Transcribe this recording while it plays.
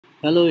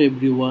Hello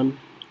everyone,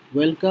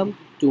 welcome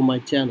to my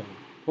channel.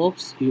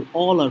 Hopes you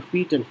all are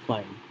fit and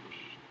fine.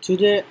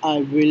 Today I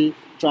will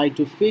try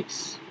to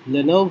fix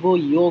Lenovo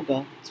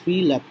Yoga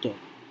 3 laptop.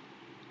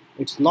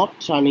 It's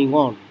not turning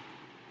on.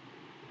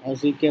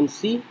 As you can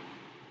see,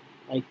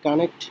 I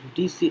connect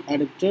DC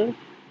adapter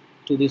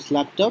to this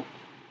laptop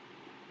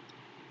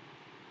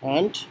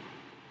and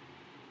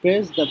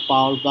press the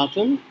power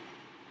button.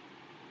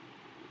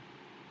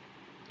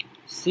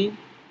 See,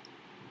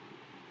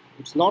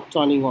 it's not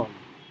turning on.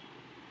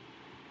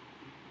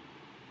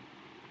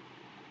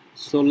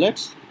 So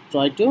let's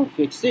try to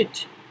fix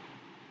it.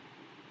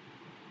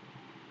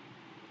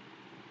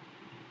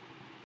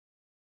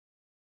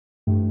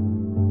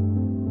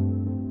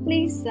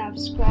 Please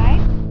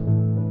subscribe,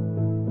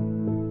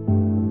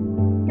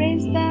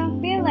 press the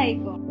bell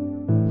icon.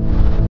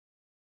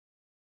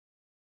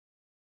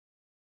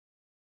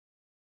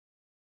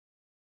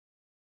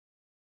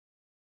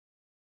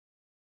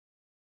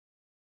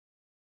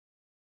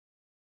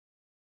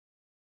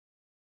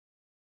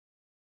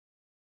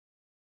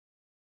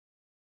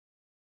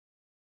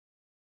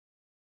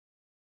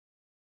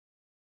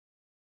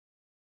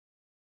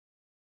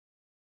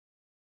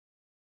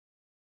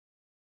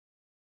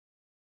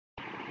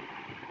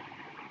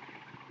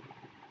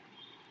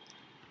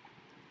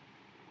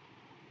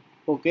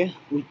 Okay,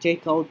 we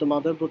take out the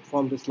motherboard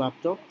from this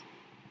laptop.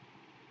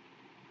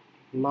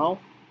 Now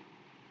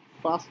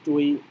first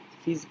we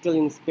physical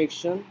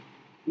inspection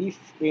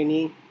if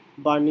any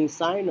burning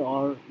sign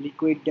or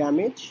liquid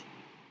damage.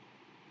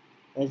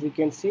 As you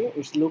can see,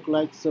 it's look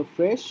like so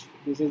fresh.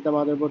 This is the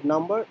motherboard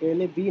number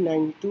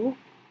LAB92.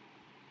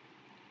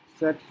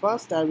 So at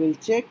first I will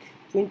check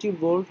 20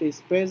 volt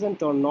is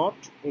present or not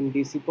in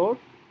DC port.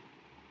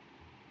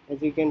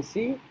 As you can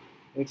see,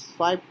 it's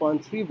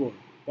 5.3 volt.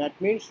 That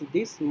means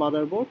this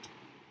motherboard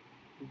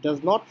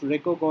does not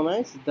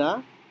recognize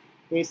the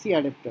AC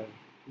adapter.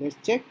 Let's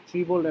check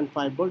 3 volt and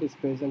 5 volt is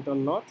present or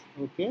not.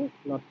 Okay,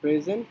 not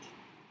present.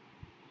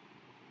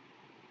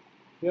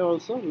 Here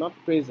also not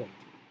present.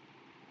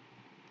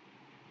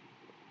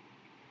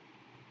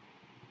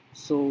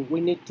 So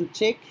we need to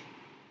check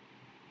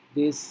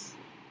this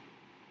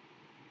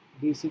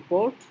DC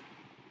port.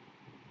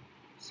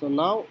 So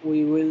now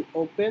we will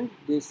open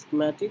this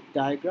schematic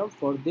diagram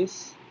for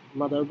this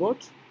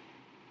motherboard.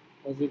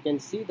 As you can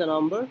see the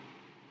number.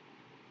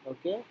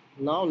 Okay,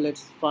 now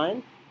let's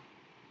find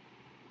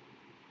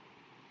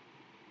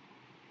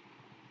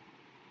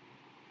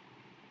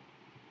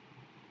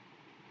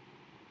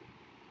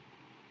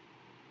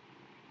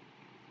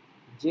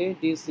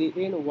JDC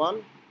in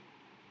 1.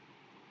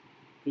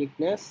 Click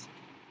next.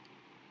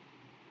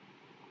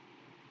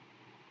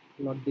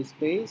 Not this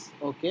page.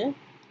 Okay,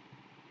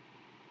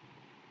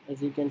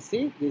 as you can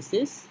see, this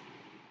is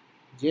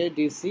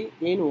JDC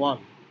in 1.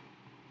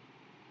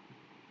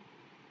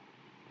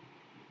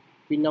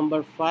 Pin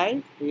number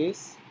 5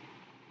 is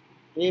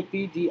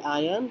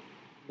APDIN,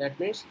 that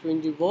means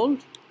 20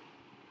 volt,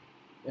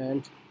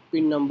 and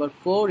pin number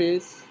 4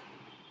 is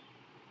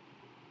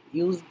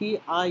USB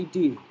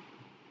ID.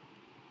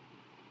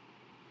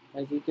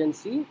 As you can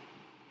see,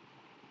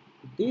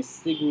 this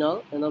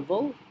signal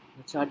enable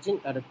the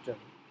charging adapter.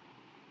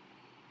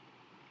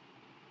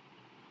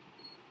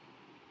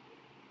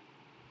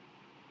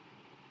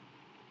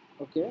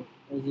 Okay,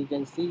 as you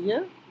can see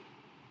here.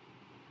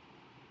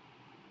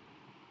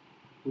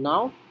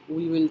 Now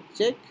we will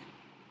check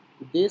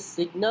this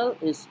signal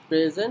is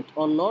present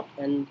or not,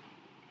 and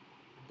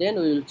then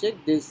we will check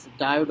this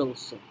diode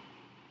also.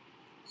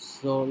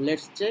 So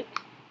let's check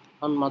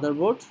on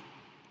motherboard.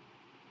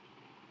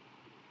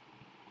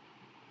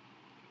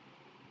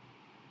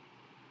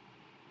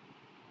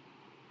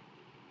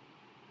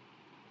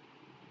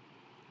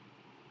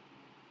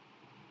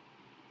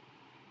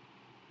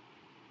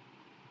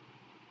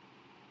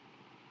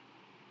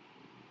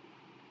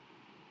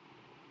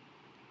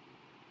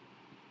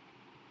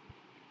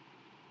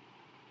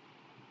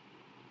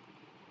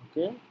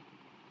 Okay,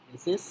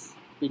 this is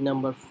pin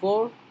number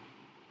 4.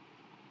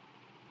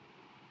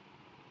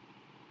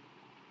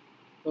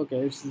 Okay,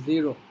 it's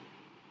 0.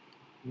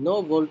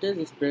 No voltage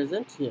is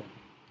present here.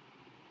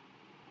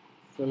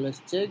 So let's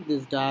check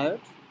this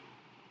diode.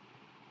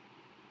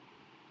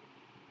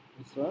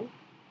 This one,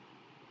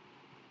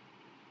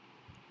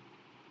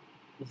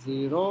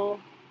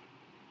 0.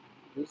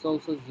 This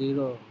also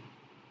 0.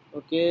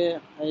 Okay,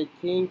 I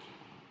think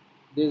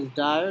this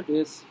diode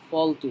is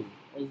faulty.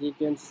 As you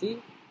can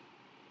see,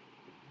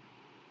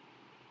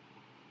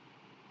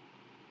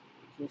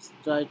 just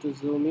try to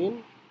zoom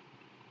in.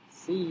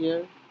 See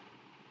here,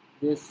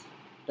 this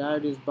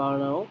diode is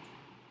burned out.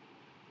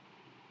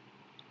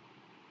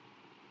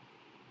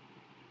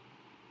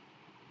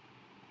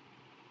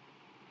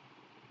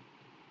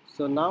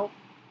 So now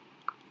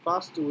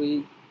first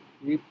we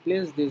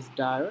replace this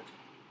diode,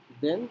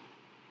 then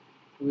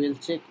we'll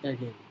check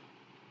again.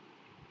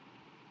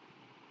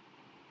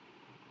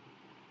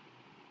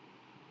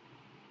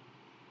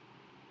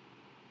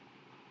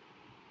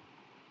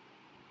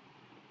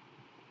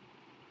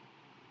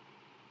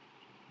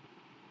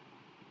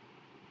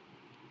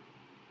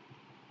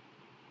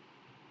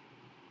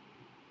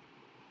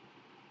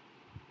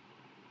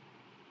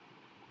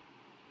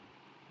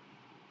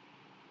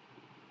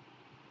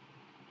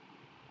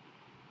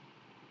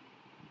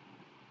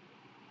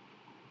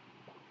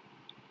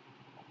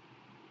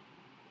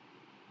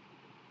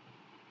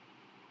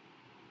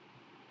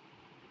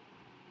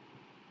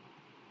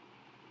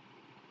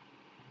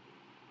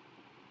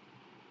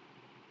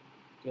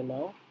 Okay,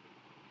 now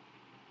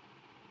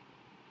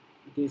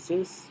this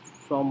is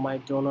from my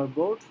donor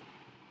board.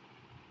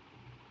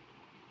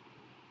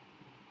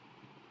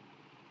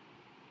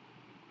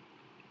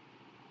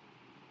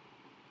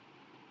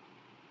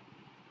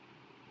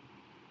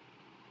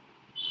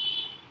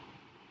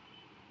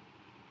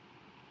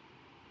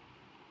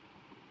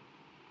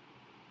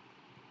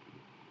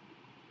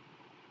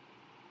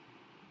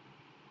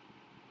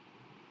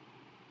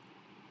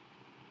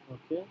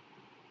 Okay,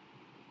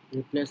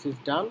 replace is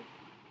done.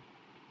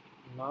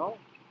 Now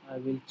I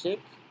will check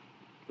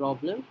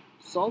problem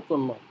solved or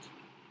not.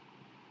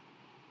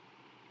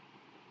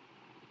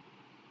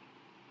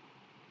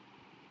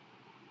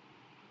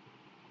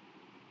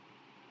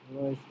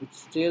 No,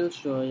 it's still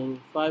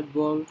showing 5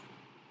 volt.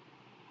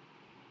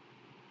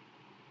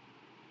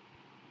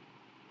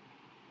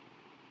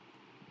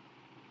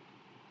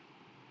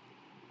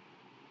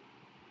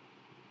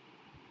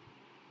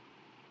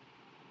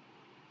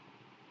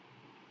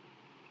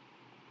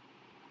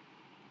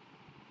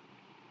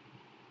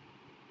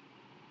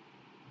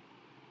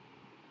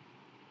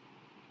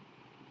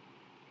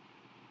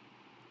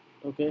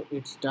 Okay,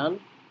 it's done.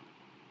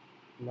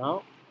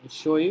 Now I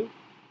show you.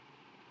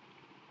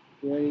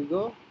 Here you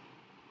go.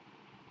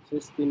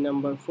 This is pin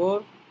number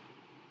 4.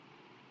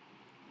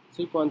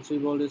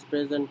 3.3 volt is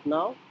present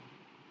now.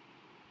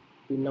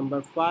 Pin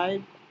number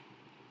 5.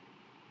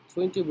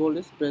 20 volt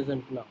is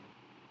present now.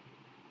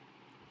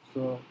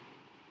 So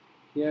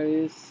here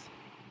is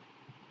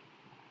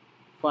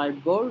 5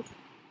 volt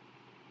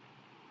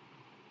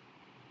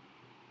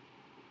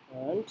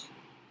and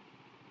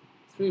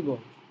 3 volt.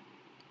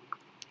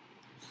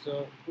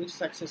 So we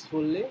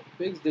successfully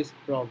fixed this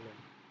problem.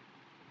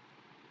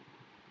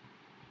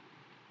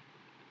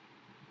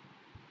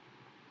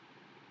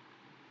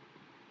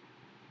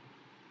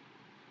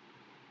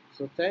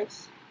 So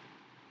thanks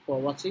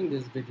for watching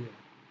this video.